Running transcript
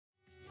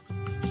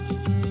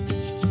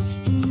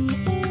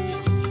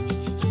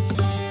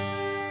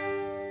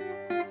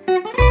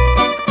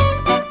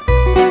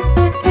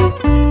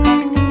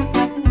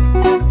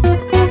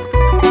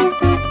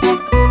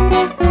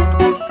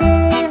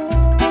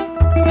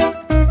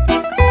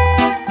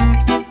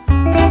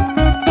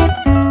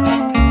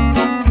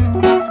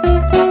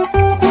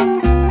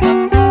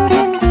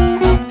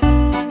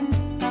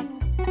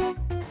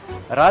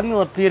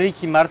Радмила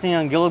Периќ и Мартин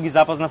Ангелов ги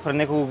запознав пред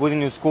неколку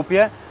години у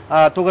Скопје.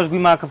 Тогаш го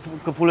имаа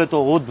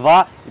кафулето од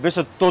 2 и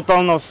беше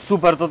тотално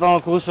супер, тотално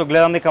кул, што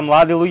гледам дека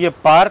млади луѓе,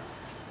 пар,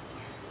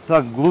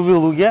 тоа глуви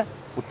луѓе,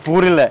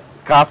 отвориле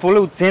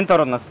кафуле у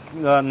центарот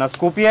на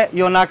Скопје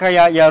и онака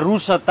ја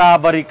руша таа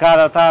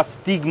барикада, таа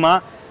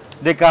стигма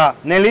дека,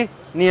 нели,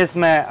 ние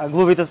сме,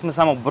 глувите сме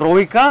само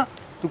бројка,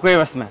 туку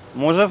еве сме,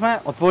 можевме,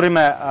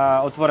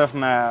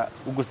 отворевме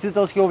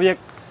угостителски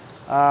објект,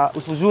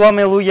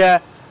 услужуваме луѓе,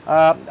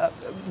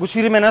 го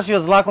шириме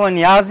нашиот злаковен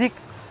јазик,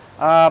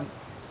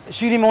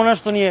 шириме она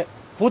што ни е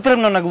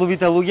потребно на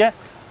глувите луѓе,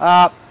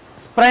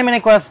 справиме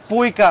некоја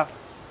спојка,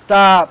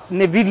 таа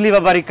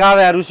невидлива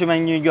барикада ја рушиме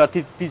њеѓу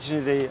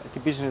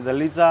типичните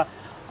лица,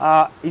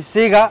 и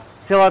сега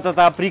целата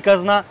таа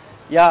приказна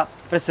ја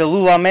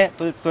преселуваме,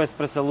 тоест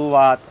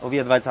преселуваат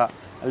овие двајца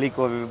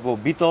ликови во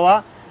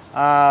Битола.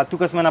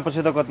 Тука сме на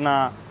почетокот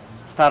на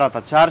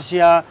старата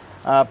чаршија,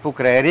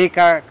 покрај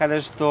река,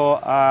 каде што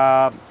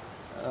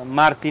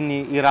Мартин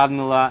и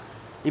Радмила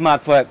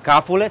имаат твое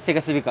кафуле,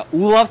 сега се вика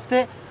Улаф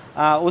сте.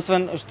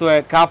 Освен што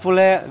е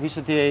кафуле,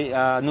 више ти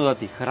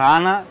нудат и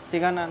храна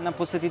сега на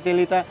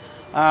посетителите.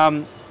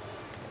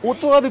 Од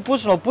тоа би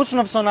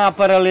почнав со на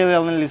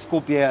паралел, нели,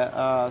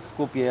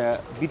 Скопје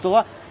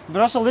Битола.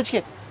 Брашал,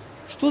 дечке,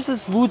 што се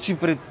случи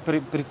при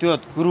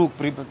тојот круг,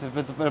 при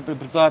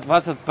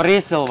тоа се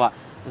преселба?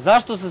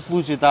 Зашто се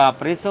случи таа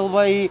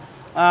преселба и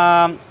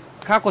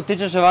како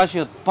течеше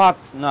вашиот пат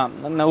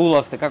на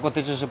Улафте, како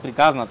течеше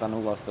приказната на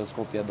Улафте од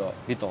Скопје до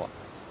Битола?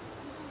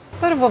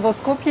 Прво во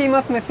Скопје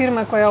имавме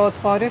фирма која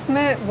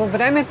отворивме во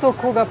времето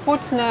кога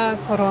почна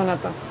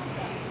короната.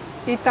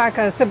 И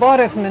така, се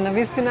боревме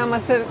навистина, ама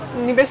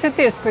ни беше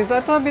тешко. И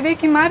затоа,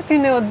 бидејќи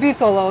Мартин е од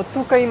Битола, од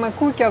тука има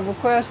куќа во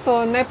која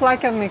што не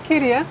плаќавме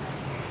кирија,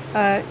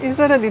 и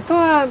заради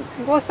тоа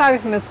го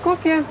оставивме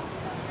Скопје.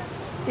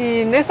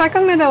 И не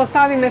сакаме да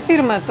оставиме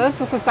фирмата,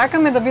 туку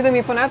сакаме да бидеме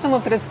и понатаму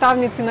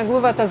представници на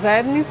глувата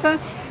заедница,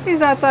 и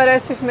затоа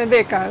решивме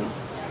дека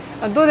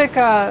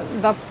додека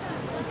да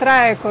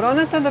трае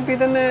короната да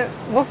бидеме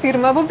во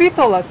фирма во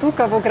Битола,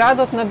 тука во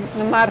градот на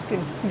Мартин,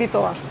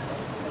 Битола.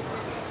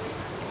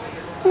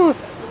 Плюс,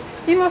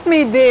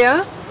 имавме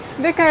идеја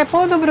дека е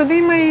подобро да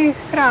има и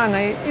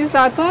храна, и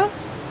затоа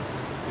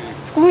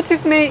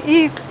вклучивме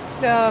и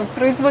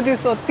производи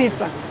од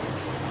пица.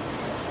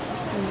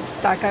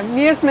 Така,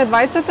 ние сме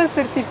двајцата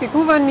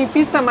сертификувани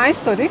пица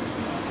мајстори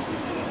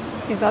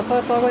и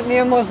затоа тоа не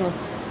е можно.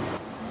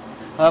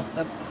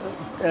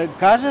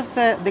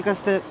 Кажевте дека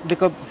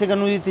сега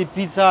нудите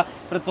пица,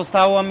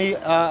 претпоставувам и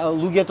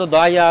луѓето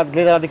доаѓаат,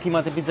 гледаат дека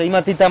имате пица,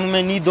 имате и таму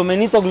мени, до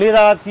менито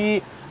гледаат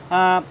и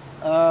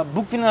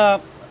букви на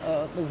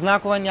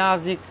знаковен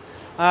јазик.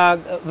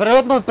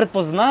 Веројатно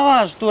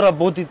препознаваат што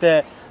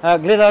работите,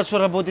 гледаат што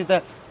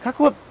работите.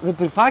 Како ве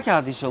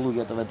прифаќаат ише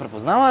луѓето? Ве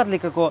препознаваат ли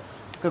како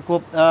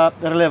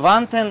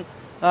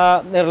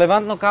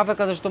релевантно кафе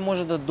каде што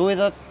може да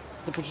дојдат,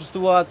 се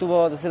почувствуваат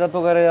убаво, да седат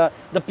покрај,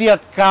 да пијат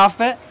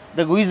кафе,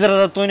 да го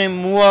израдат тој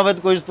муавет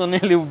кој што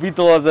нели у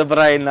Битола се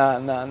прави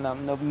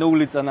на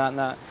улица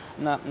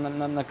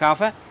на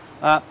кафе.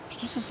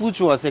 Што се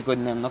случува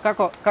секојдневно?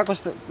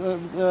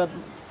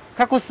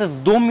 Како се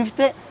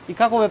вдомивте и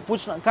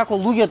како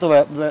луѓето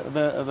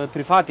ве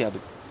прифатија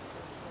тука?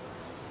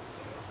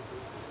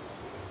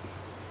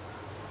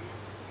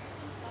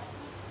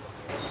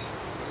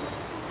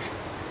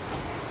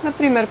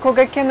 Например,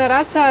 кога ќе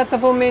нарачаат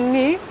во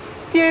мени,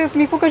 тие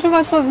ми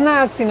покажуваат со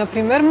знаци,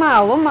 например,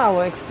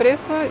 мало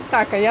експресо,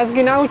 така, јас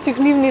ги научив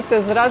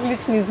нивните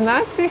различни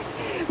знаци,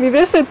 ми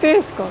беше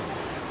тешко.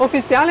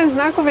 Официјален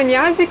знаковен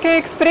јазик е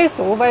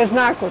експресо, ова е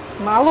знакот,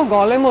 мало,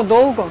 големо,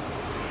 долго.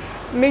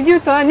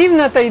 Меѓутоа,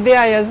 нивната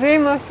идеја ја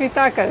земав и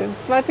така,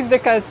 сватив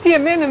дека тие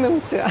мене ме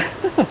учеа.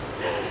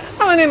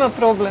 Ама нема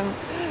проблем.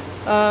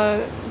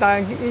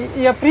 Да,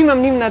 ја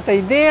примам нивната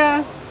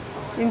идеја,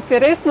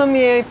 интересно ми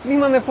е,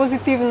 имаме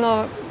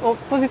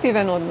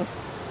позитивен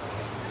однос.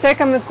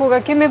 Чекаме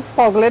кога ќе ме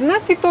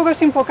погледнат и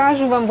тогаш им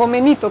покажувам во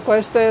менито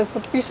кое што е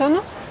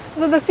сопишано,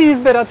 за да си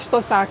изберат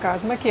што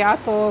сакаат,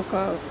 макијато,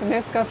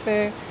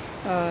 нескафе,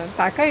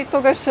 така, и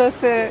тогаш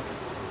се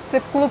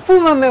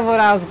вклопуваме во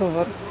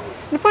разговор.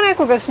 Но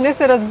понекогаш не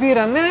се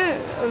разбираме,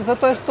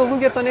 затоа што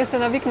луѓето не се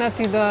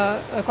навикнати да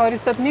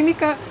користат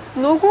мимика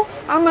многу,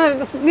 ама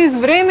низ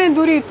време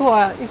дури и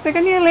тоа. И сега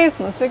ни е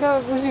лесно,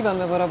 сега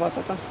уживаме во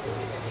работата.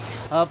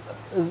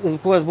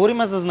 Кога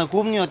збориме за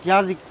знаковниот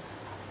јазик,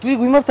 тој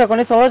го имавте, ако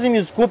не се лажем,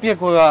 и у Скопје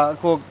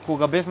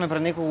кога бевме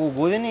пред неколку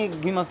години,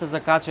 го имавте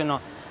закачено.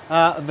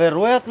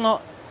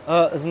 Веројатно,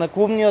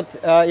 знаковниот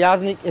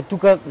јазик е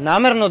тука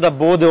намерно да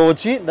боде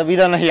очи, да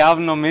биде на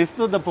јавно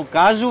место, да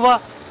покажува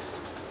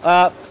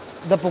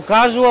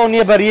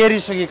оние бариери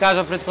што ги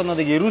кажа претходно,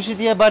 да ги руши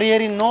тие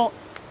бариери, но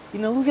и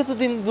на луѓето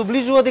да им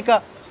доближува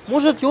дека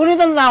можат и они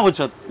да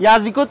научат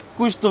јазикот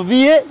кој што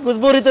вие го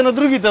зборите на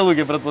другите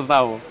луѓе,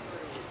 претпоставувам.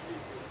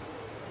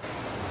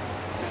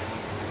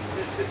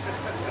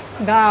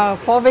 Да,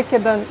 повеќе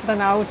да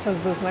научат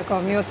за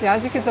знаковниот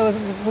јазик и за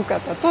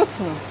звуката,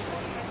 точно.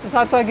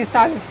 Затоа ги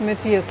ставивме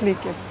тие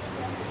слики.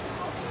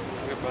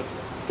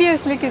 тие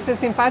слики се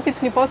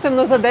симпатични,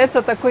 посебно за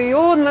децата кои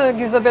одна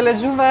ги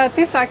забележуваат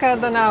и сакаат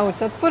да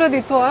научат.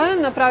 Поради тоа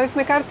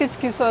направивме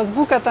картички со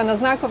азбуката на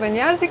знаковен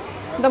јазик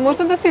да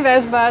можат да си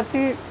вежбаат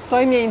и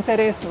тоа им е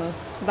интересно.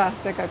 Да,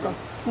 секако.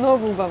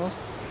 Многу убаво.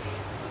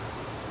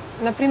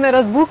 Например,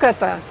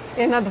 азбуката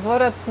е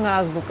надворачна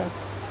азбука.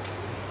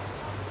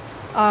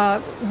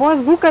 Во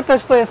азбуката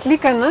што е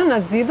сликана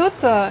над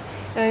зидот,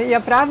 ја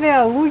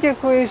правеа луѓе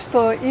кои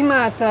што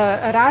имаат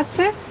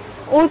раце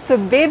од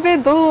бебе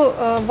до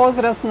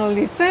возрасно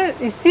лице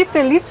и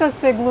сите лица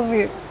се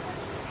глуви.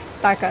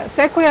 Така,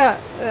 секоја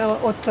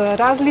од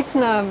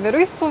различна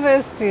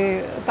вероисповест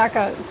и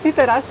така,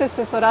 сите раце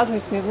се со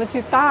различни.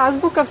 Значи, таа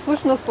азбука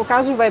всушност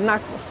покажува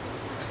еднаквост.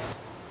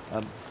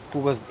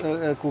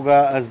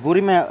 Кога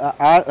збориме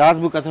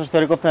азбуката што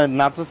рековте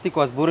еднаквости,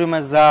 кога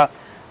збориме за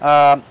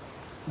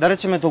да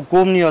речеме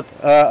толковниот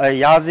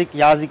јазик,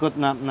 јазикот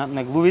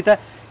на глувите,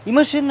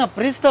 имаше една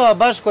представа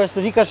баш која се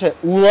викаше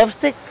Улаф,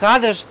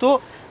 каде што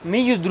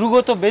меѓу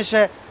другото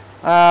беше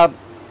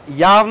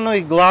јавно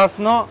и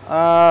гласно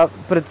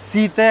пред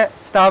сите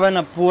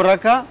ставена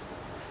порака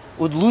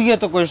од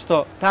луѓето кои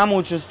што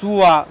таму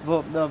учествува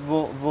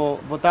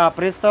во таа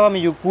представа,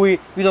 меѓу кои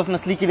видов на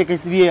слики дека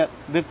вие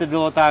бевте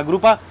дел од таа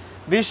група,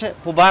 беше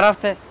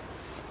побаравте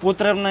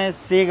потребна е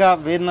сега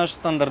веднаш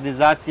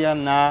стандардизација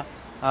на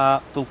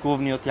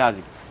толковниот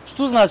јазик.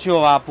 Што значи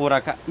оваа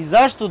порака и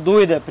зашто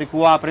дојде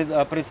преку оваа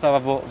представа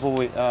во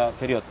овој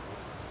период?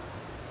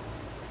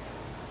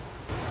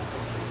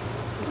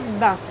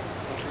 Да,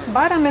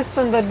 бараме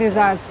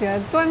стандардизација.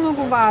 Тоа е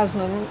многу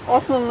важно,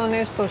 основно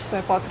нешто што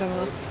е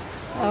потребно.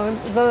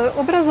 За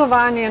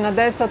образование на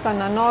децата,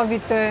 на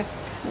новите,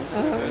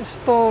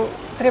 што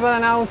треба да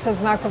научат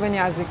знаковен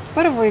јазик.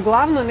 Прво и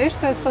главно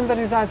нешто е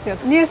стандардизација.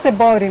 Ние се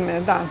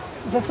бориме, да,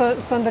 за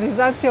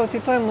стандардизацијата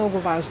и тоа е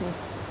многу важно.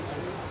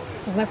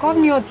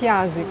 Знаковниот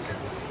јазик,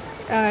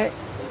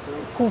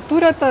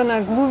 културата на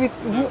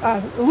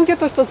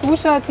луѓето што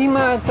слушаат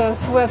имаат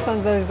своја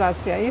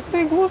стандардизација. Исто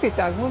и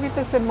глувите, а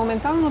глувите се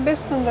моментално без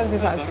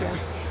стандардизација.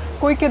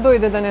 Кој ќе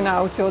дојде да не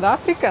научи од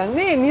Африка?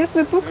 Не, ние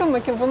сме тука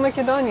во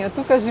Македонија,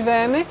 тука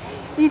живееме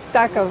и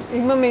така,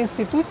 имаме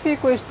институции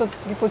кои што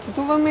ги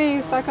почитуваме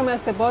и сакаме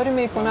да се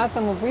бориме и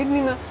понатаму во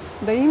иднина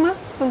да има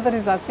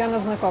стандардизација на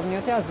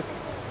знаковниот јазик.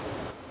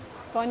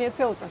 Тоа ни е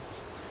целта.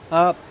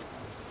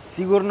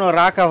 Сигурно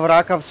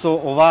ракав со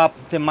оваа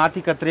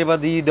тематика треба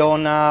да иде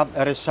на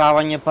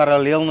решавање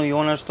паралелно и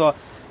она што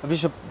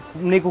више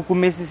неколку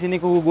месеци,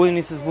 неколку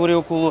години се збори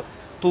околу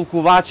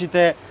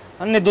толкувачите,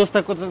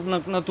 недостатокот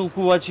на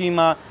толкувачи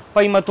има,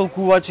 па има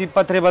толкувачи,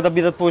 па треба да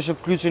бидат повеќе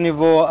вклучени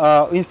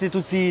во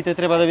институциите,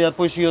 треба да бидат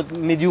повеќе и од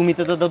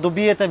медиумите да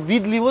добиете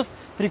видливост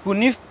преку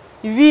нив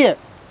и вие.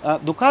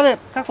 Докаде,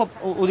 како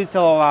оди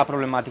цела оваа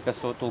проблематика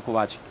со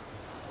толкувачи?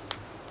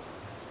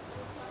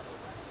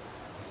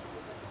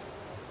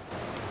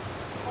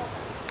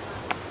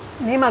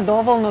 Нема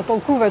доволно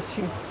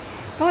толкувачи.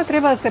 Тоа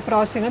треба да се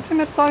прошири.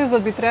 Например,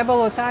 Сојузот би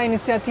требало таа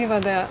иницијатива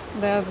да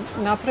ја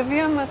направи,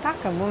 ама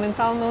така,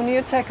 моментално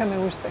ние чекаме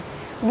уште.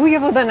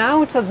 Луѓево да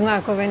научат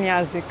знаковен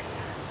јазик,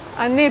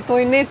 а не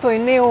тој,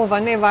 не ова,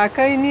 не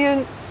вака и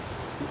ние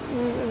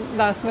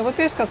да сме во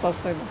тешка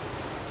состојба.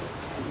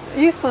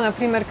 Исто,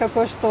 например,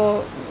 како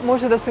што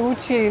може да се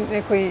учи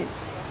некој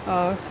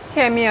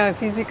хемија,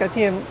 физика,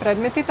 тие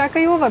предмети, така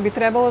и ова би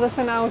требало да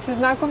се научи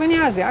знаковен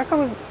јазик.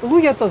 Ако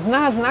луѓето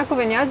знаат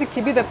знаковен јазик,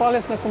 ќе биде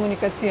полесна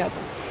комуникацијата.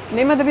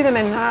 Нема да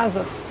бидеме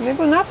назад,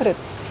 него напред.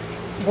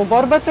 Во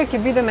борбата ќе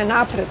бидеме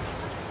напред.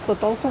 Со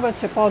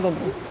толкувач е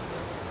подобро.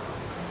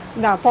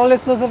 Да,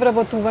 полесно за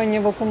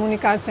вработување во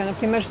комуникација.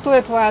 Например, што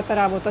е твојата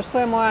работа, што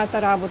е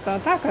мојата работа.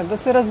 Така, да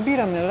се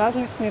разбираме,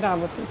 различни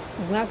работи.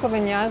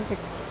 Знаковен јазик.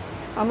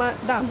 Ама,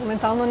 да,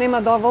 моментално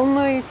нема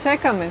доволно и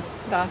чекаме.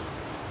 Да.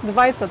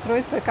 Двајца,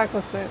 тројца,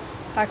 како се,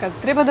 така,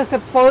 треба да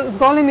се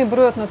зголеми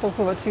бројот на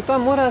толкувачи и тоа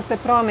мора да се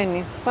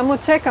промени. Само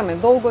чекаме,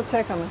 долго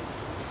чекаме.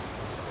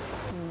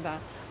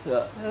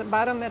 Да.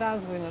 Бараме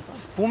развој на тоа.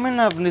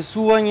 Спомена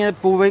внесување,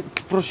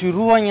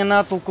 проширување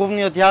на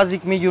толковниот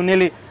јазик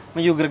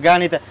меѓу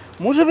граѓаните.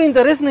 Можеби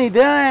интересна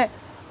идеја е,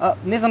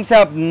 не знам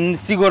сега,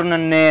 сигурно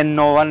не е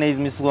нова, не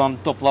измислувам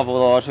топла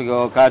вода што ќе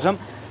го кажам,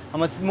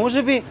 ама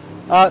можеби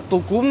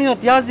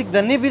толковниот јазик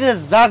да не биде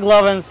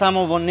заглавен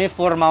само во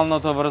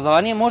неформалното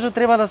образование, може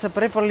треба да се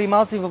префрли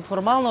малци во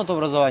формалното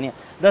образование,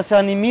 да се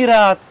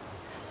анимираат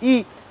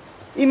и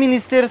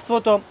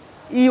министерството,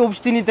 и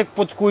општините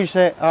под кои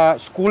се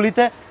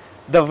школите,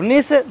 да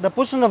внесе, да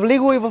почне да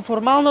влегува и во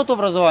формалното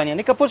образование.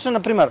 Нека почне,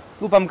 например,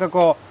 лупам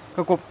како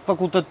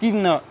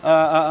факултативна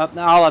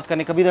алатка,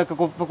 нека биде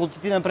како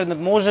факултативен предмет,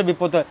 може би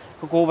потоа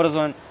како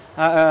образовен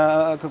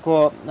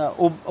како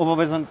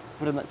обавезен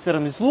предмет. Се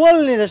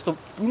размислували ли нешто?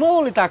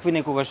 Имало ли такви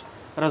некогаш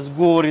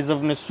разговори за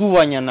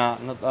внесување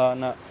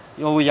на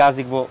овој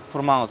јазик во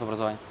формалното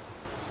образование?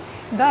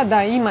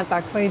 Да, има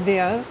таква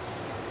идеја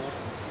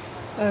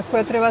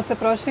која треба да се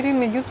прошири,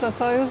 меѓутоа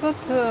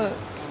Сојузот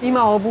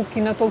има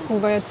обуки на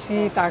толкувачи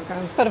и така.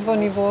 Прво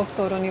ниво,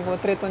 второ ниво,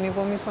 трето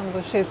ниво, мислам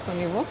до шесто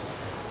ниво.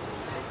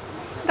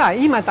 Да,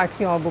 има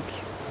такви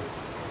обуки.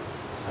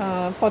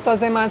 потоа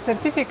земаат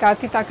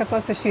сертификати, така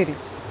тоа се шири.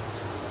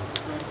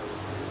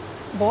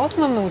 Во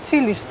основно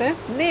училиште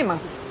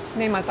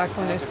нема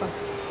такво нешто.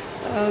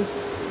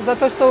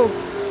 Затоа што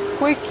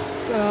кој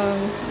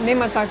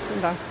нема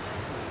така, да.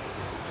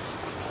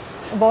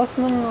 Во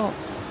основно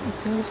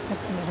училиште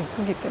на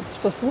другите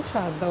што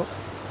слушаат да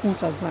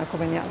учат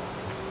знаковен јазик.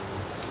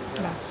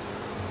 Да.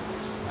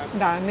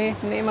 Да,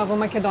 нема во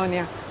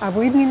Македонија. А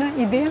во иднина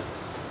идеја?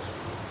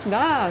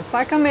 Да,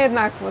 сакаме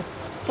еднаквост,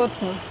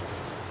 точно.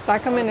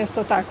 Сакаме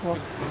нешто такво.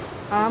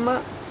 Ама,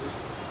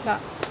 да,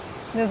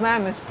 не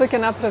знаеме што ќе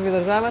направи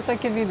државата,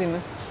 ќе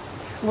видиме.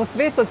 Во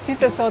светот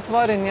сите се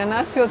отворени, а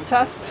нашиот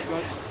част,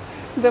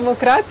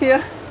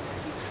 демократија,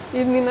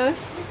 иднина,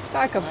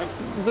 така,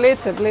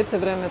 влече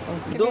времето.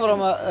 Добро,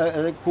 ама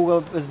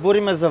кога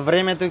збориме за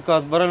времето и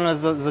кога збориме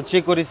за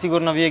чекори,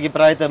 сигурно вие ги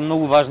правите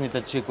многу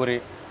важните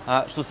чекори,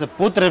 што се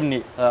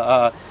потребни.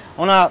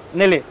 Она,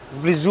 нели,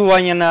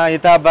 сближување на и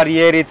таа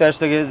бариерите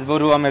што ги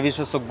зборуваме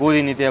више со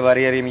години, тие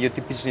бариери меѓу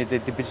типичните и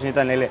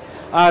типичните, нели.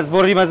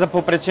 Збориме за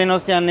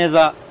попречености, а не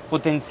за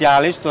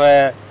потенцијали, што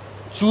е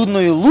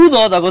чудно и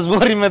лудо да го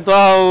збориме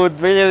тоа во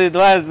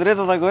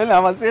 2023 година,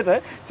 ама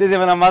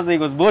седиме на маса и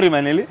го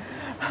збориме, нели?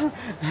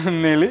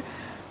 Нели?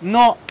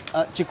 Но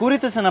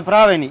чекорите се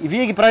направени и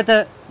вие ги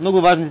правите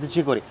многу важните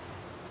чекори.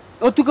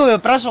 Од тука ве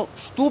прашал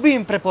што би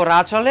им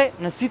препорачале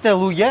на сите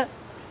луѓе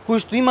кои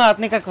што имаат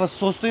некаква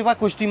состојба,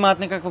 кои што имаат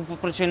некаква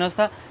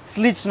попреченоста,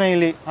 слична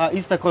или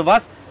иста кој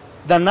вас,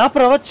 да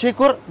направат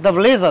чекор да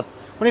влезат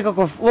во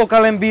некаков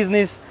локален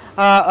бизнис,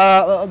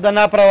 да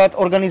направат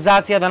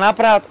организација, да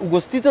направат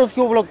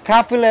угостителски облог,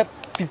 кафуле,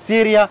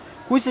 пицерија.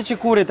 Кои се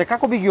чекорите,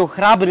 како би ги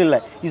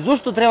охрабриле и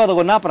зошто треба да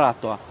го направат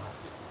тоа?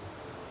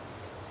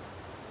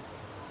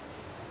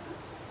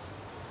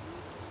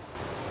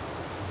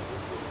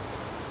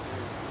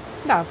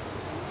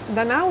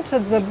 Да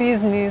научат за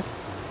бизнис,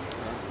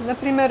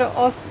 например,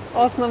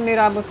 основни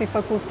работи,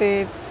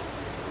 факултет,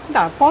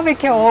 да,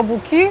 повеќе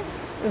обуки,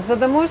 за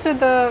да може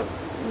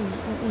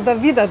да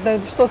видат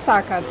што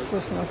сакаат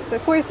всушност,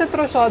 кои се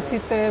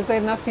трошоците за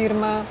една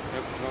фирма,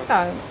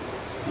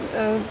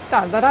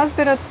 да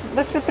разберат,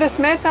 да се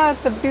пресметаат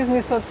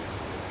бизнисот.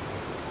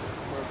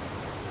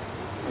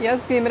 Јас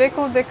би им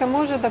рекол дека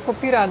може да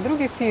копираат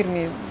други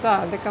фирми,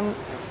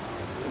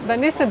 да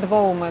не се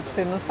двоумат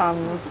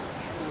едноставно.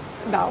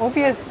 Да,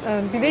 овие,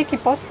 бидејќи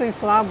постои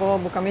слаба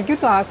обука,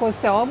 меѓутоа, ако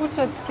се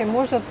обучат, ќе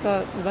можат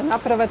да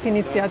направат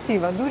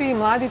иницијатива, дури и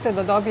младите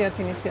да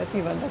добијат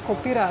иницијатива, да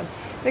копираат.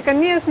 Дека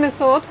ние сме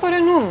со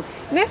отворен ум,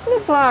 не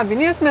сме слаби,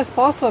 ние сме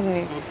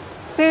способни,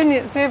 се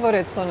е во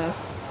ред со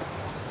нас.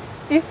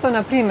 Исто,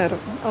 например,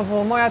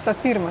 во мојата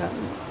фирма,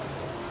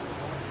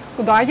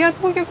 доаѓаат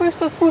луѓе кои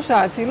што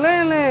слушаат и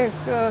леле,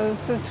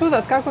 се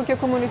чудат како ќе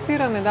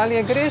комуницираме, дали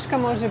е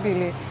грешка можеби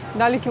или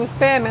дали ќе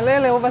успееме,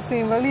 леле, ова се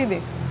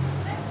инвалиди.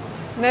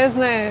 Не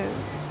знае,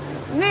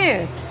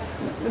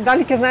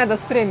 дали ќе знае да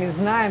спреми,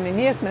 знаеме,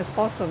 ние сме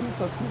способни,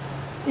 точно.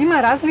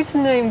 Има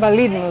различна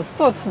инвалидност,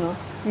 точно.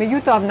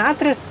 Меѓутоа,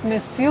 внатре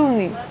сме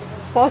силни,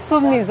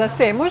 способни за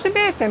се. Може би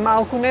ете,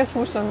 малку не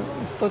слушам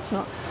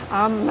точно,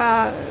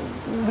 ама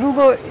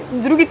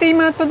другите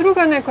имаат па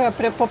друга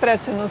некоја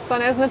попреченост, тоа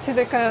не значи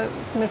дека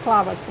сме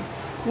слабаци.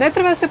 Не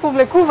треба да се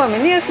повлекуваме,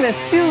 ние сме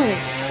силни.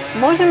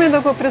 Можеме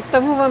да го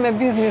представуваме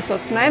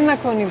бизнисот на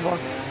еднакво ниво,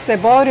 се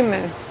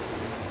бориме.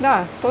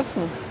 Да,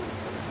 точно.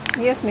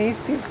 Ние сме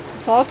исти,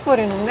 со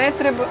отворено, не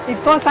треба, и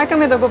тоа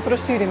сакаме да го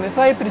прошириме.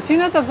 Тоа е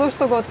причината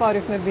зашто го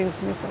отворивме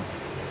бизнисот.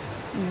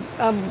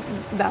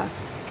 Да.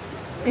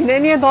 И не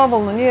ни е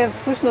доволно, ние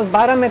всушност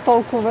бараме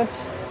толкувач,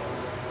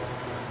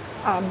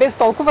 без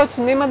толкувач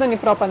нема да ни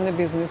пропадне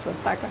бизнисот,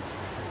 така.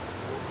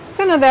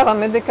 Се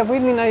надеваме дека во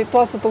иднина и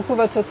тоа со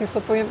толкувачот и со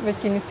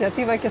повеќе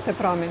иницијатива ќе се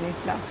промени,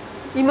 да.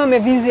 Имаме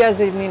визија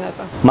за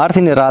иднината.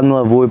 Мартин и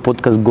Радмила во овој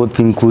подкаст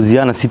Зготви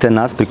Инклузија на сите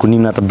нас преку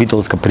нивната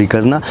битолска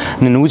приказна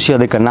не научија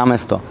дека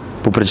наместо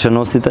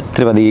попреченостите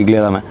треба да ги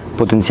гледаме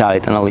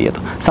потенцијалите на луѓето.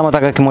 Само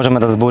така ќе можеме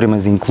да збориме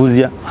за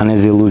инклузија, а не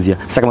за илузија.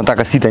 Сакамо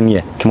така сите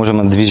ние ќе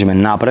можеме да движиме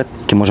напред,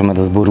 ќе можеме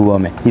да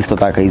зборуваме исто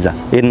така и за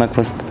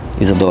еднаквост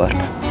и за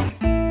доверба.